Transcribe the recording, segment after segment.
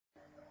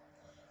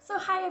So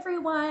hi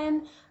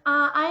everyone,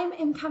 I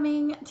am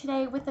coming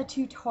today with a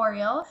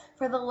tutorial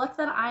for the look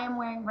that I am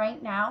wearing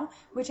right now,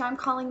 which I'm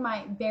calling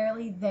my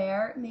Barely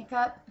There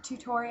makeup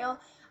tutorial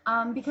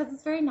because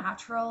it's very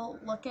natural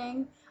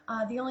looking.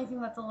 The only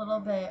thing that's a little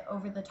bit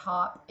over the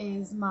top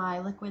is my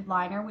liquid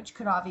liner, which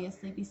could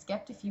obviously be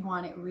skipped if you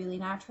want it really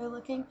natural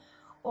looking.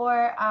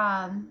 Or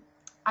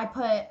I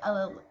put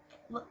a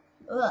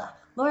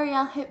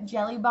L'Oreal Hip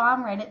Jelly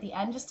Balm right at the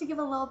end just to give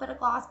a little bit of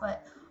gloss,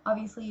 but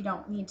obviously you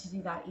don't need to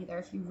do that either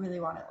if you really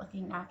want it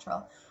looking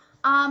natural.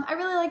 I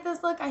really like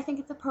this look. I think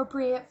it's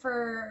appropriate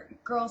for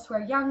girls who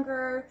are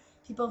younger,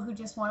 people who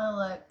just want to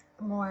look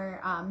more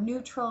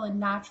neutral and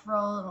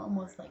natural and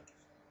almost like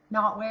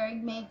not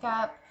wearing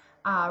makeup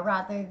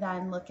rather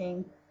than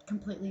looking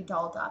completely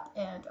dolled up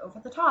and over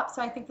the top.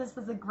 So I think this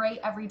is a great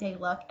everyday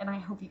look and I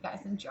hope you guys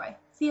enjoy.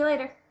 See you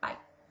later. Bye.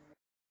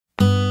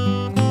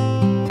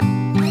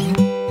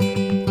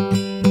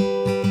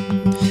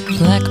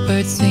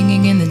 Blackbird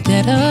singing in the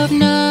dead of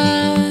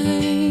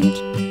night.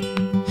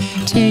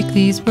 Take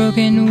these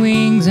broken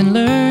wings and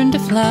learn to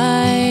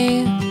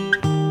fly.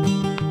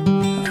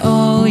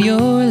 All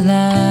your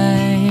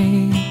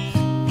life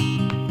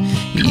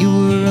you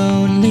were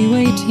only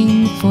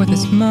waiting for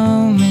this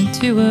moment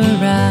to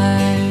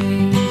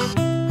arise.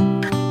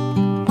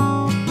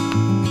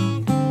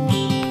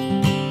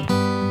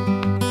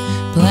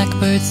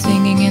 Blackbird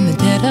singing in the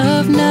dead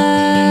of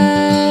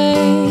night.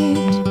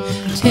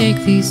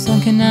 Take these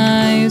sunken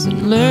eyes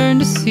and learn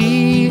to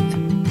see.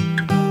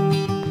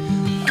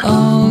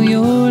 All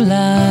your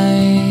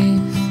life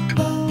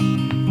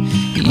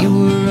you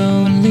were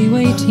only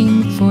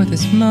waiting for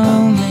this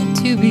moment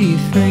to be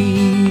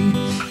free.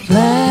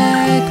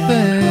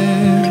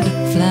 Blackbird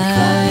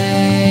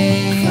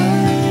fly,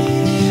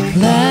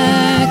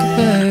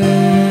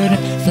 blackbird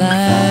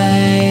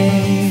fly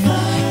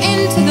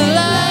into the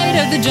light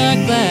of the dark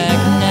black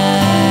night.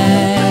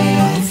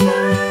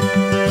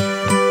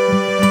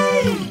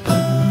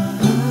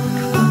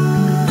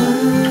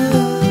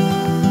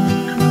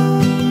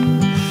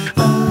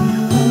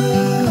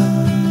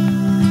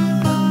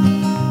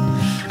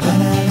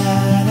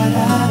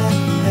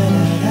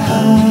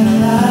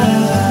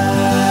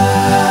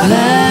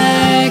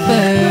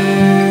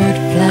 Blackbird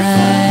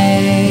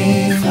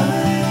fly,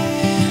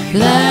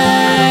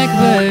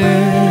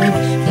 blackbird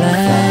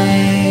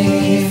fly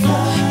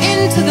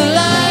into the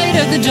light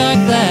of the dark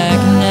black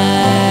night.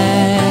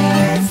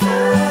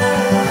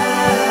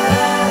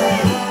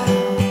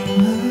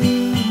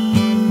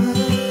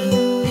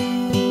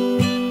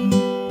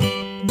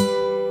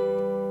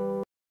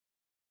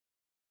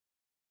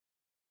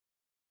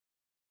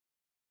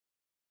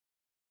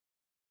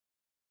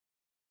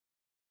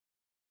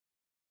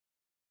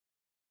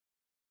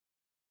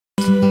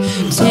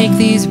 Take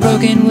these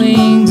broken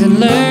wings and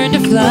learn to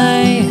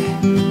fly.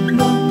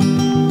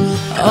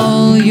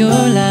 All your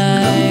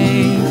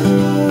life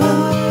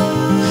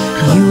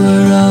you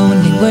were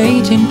only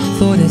waiting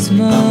for this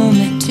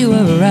moment to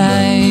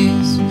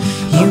arise.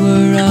 You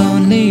were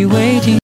only waiting